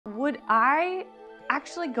Would I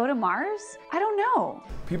actually go to Mars? I don't know.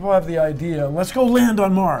 People have the idea, let's go land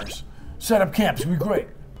on Mars. Set up camps, it'll be great.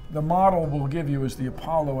 The model we'll give you is the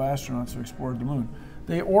Apollo astronauts who explored the moon.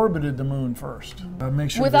 They orbited the moon first.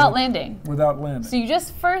 Make sure without landing? Without landing. So you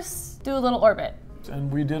just first do a little orbit?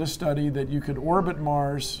 And we did a study that you could orbit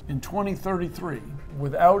Mars in 2033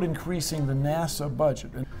 without increasing the NASA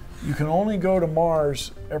budget. And you can only go to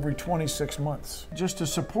Mars every 26 months, just to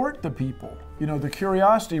support the people. You know, the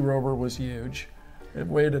Curiosity rover was huge. It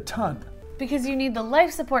weighed a ton. Because you need the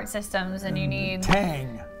life support systems and you need...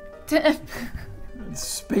 Tang.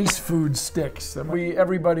 Space food sticks.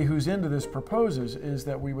 Everybody who's into this proposes is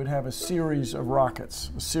that we would have a series of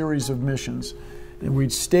rockets, a series of missions, and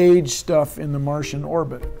we'd stage stuff in the Martian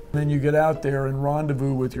orbit. Then you get out there and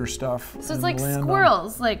rendezvous with your stuff. So it's like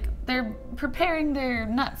squirrels, like they're preparing their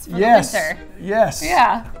nuts for the winter. Yes. Yes.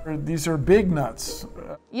 Yeah. These are big nuts.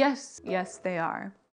 Yes, they are.